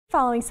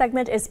Following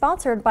segment is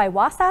sponsored by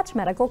Wasatch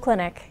Medical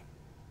Clinic.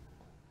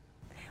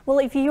 Well,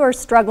 if you are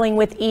struggling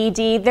with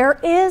ED, there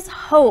is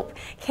hope.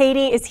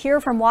 Katie is here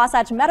from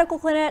Wasatch Medical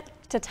Clinic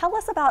to tell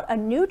us about a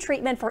new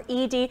treatment for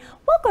ED.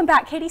 Welcome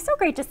back, Katie. So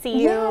great to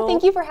see you. Yeah,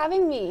 thank you for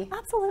having me.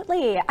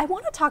 Absolutely. I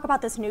want to talk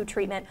about this new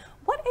treatment.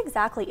 What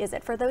exactly is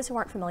it for those who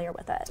aren't familiar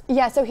with it?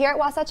 Yeah, so here at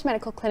Wasatch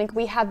Medical Clinic,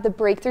 we have the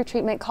breakthrough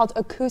treatment called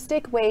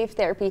acoustic wave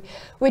therapy,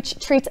 which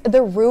treats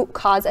the root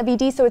cause of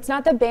ED. So it's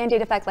not the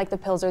Band-Aid effect like the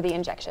pills or the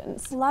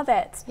injections. Love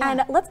it. Yeah.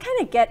 And let's kind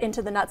of get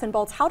into the nuts and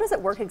bolts. How does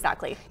it work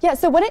exactly? Yeah,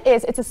 so what it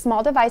is, it's a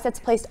small device that's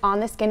placed on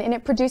the skin and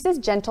it produces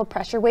gentle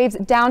pressure waves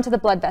down to the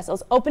blood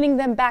vessels, opening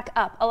them back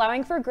up,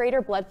 allowing for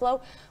greater blood flow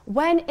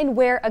when and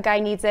where a guy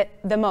needs it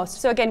the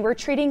most. So again, we're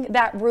treating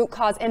that root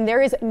cause and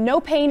there is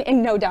no pain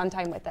and no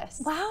downtime with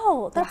this.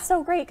 Wow, that's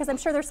so great, because I'm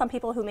sure there's some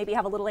people who maybe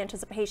have a little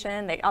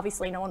anticipation.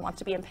 Obviously no one wants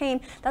to be in pain.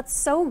 That's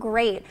so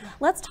great.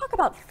 Let's talk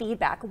about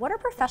feedback. What are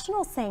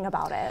professionals saying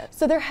about it?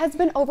 So there has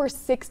been over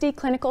 60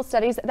 clinical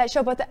studies that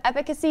show both the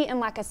efficacy and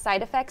lack of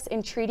side effects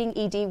in treating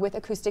ED with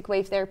acoustic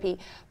wave therapy,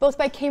 both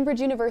by Cambridge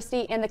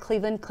University and the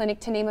Cleveland Clinic,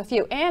 to name a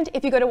few. And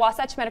if you go to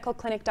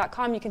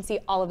wasatchmedicalclinic.com, you can see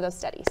all of those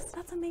studies.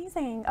 That's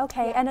amazing.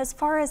 Okay, and as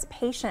far as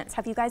patients,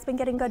 have you guys been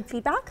getting good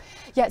feedback?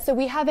 Yeah, so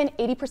we have an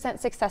 80%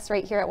 success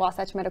rate here at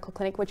Wasatch Medical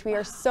Clinic, which we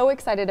are so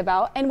excited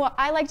about. And what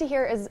I like to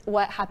hear is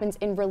what happens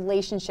in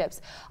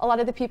relationships. A lot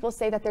of the people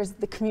say that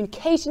the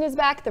communication is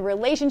back, the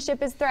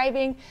relationship is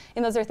thriving,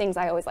 and those are things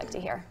I always like to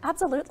hear.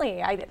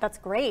 Absolutely, that's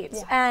great.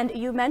 Yeah. And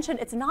you mentioned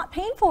it's not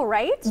painful,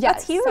 right? Yes,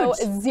 that's huge. So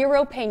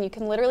zero pain. You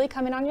can literally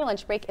come in on your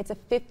lunch break. It's a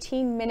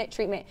 15-minute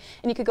treatment,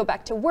 and you could go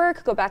back to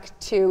work, go back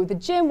to the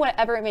gym,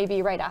 whatever it may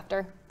be right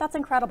after. That's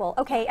incredible.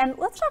 Okay, and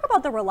let's talk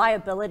about the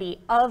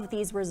reliability of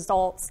these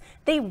results.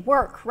 They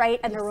work, right?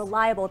 And they're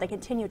reliable. They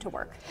continue to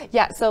work.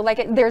 Yeah, so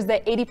there's the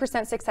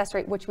 80% success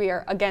rate, which we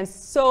are, again,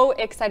 so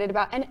excited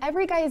about. And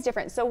every guy is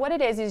different. So what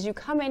it is you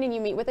come in and you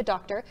meet with a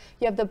doctor.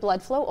 You have the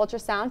blood flow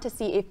ultrasound to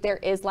see if there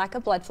is lack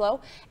of blood flow.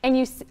 And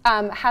you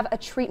have a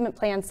treatment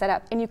plan set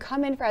up. And you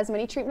come in for as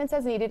many treatments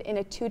as needed in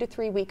a 2 to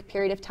 3 week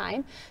period of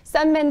time.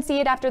 Some men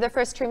see it after their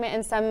first treatment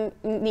and some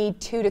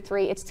need 2 to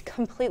 3. It's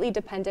completely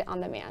dependent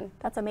on the man.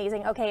 That's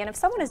amazing. Okay, and if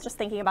someone is just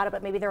thinking about it,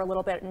 but maybe they're a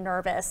little bit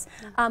nervous,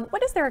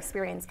 what is their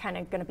experience kind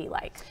of going to be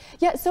like?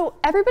 Yeah, so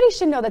everybody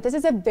should know that this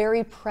is a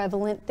very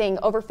prevalent thing.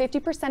 Over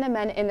 50% of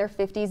men in their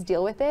 50s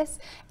deal with this,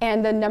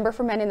 and the number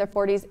for men in their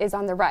 40s is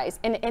on the rise.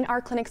 And in our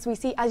clinics, we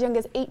see as young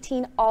as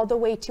 18 all the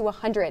way to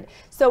 100.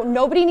 So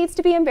nobody needs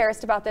to be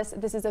embarrassed about this.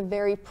 This is a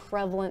very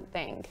prevalent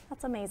thing.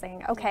 That's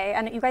amazing. Okay,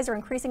 and you guys are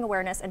increasing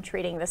awareness and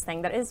treating this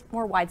thing that is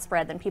more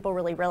widespread than people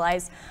really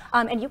realize.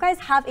 And you guys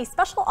have a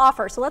special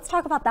offer, so let's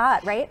talk about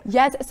that, right?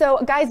 Yes, so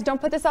guys,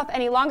 don't put this off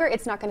any longer.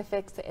 It's not going to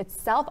fix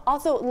itself.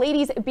 Also,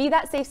 ladies, be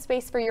that safe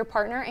space for your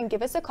partner and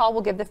give us a call.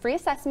 We'll give the free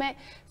assessment,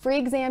 free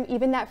exam,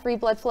 even that free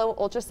blood flow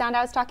ultrasound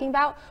I was talking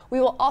about. We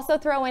will also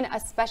throw in a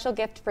special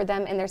gift for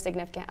them and their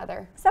significant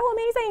other. So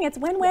amazing. It's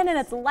win-win and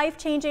it's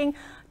life-changing.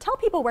 Tell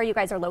people where you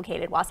guys are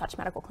located, Wasatch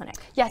Medical Clinic.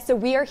 Yeah, so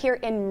we are here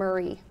in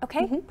Murray.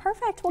 Okay,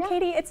 perfect. Well,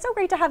 Katie, it's so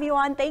great to have you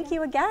on. Thank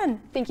you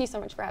again. Thank you so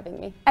much for having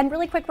me. And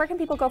really quick, where can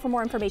people go for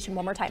more information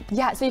one more time?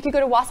 Yeah, so you could go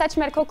to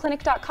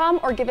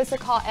wasatchmedicalclinic.com or give us a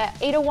call at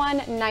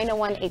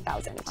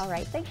 801-901-8000. All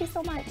right, thank you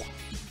so much.